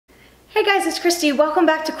Hey guys, it's Kristi. Welcome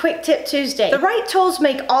back to Quick Tip Tuesday. The right tools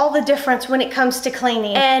make all the difference when it comes to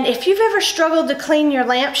cleaning. And if you've ever struggled to clean your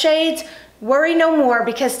lampshades, worry no more,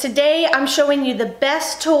 because today I'm showing you the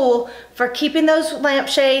best tool for keeping those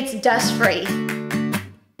lampshades dust-free.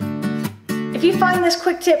 If you find this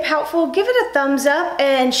quick tip helpful, give it a thumbs up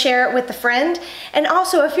and share it with a friend. And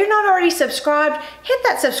also, if you're not already subscribed, hit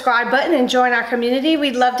that subscribe button and join our community.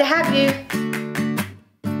 We'd love to have you.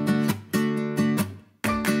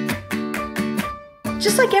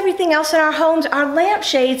 Just like everything else in our homes, our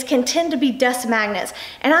lampshades can tend to be dust magnets.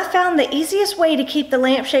 And I found the easiest way to keep the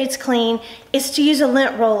lampshades clean is to use a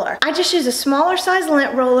lint roller. I just use a smaller size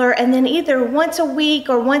lint roller, and then either once a week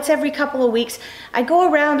or once every couple of weeks, I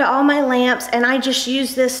go around to all my lamps and I just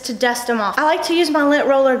use this to dust them off. I like to use my lint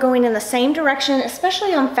roller going in the same direction,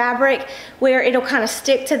 especially on fabric where it'll kind of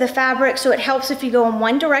stick to the fabric, so it helps if you go in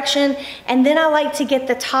one direction. And then I like to get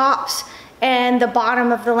the tops and the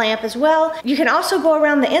bottom of the lamp as well. You can also go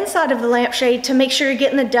around the inside of the lampshade to make sure you're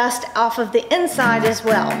getting the dust off of the inside as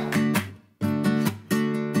well.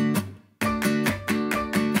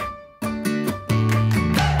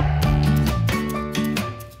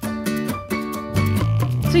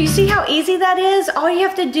 So you see how easy that is? All you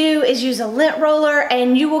have to do is use a lint roller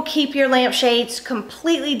and you will keep your lampshades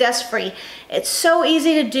completely dust-free. It's so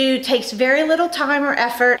easy to do, takes very little time or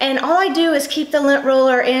effort, and all I do is keep the lint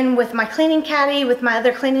roller in with my cleaning caddy, with my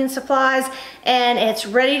other cleaning supplies, and it's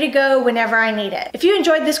ready to go whenever I need it. If you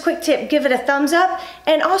enjoyed this quick tip, give it a thumbs up,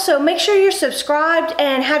 and also make sure you're subscribed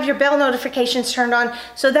and have your bell notifications turned on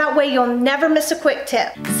so that way you'll never miss a quick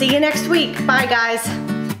tip. See you next week. Bye guys.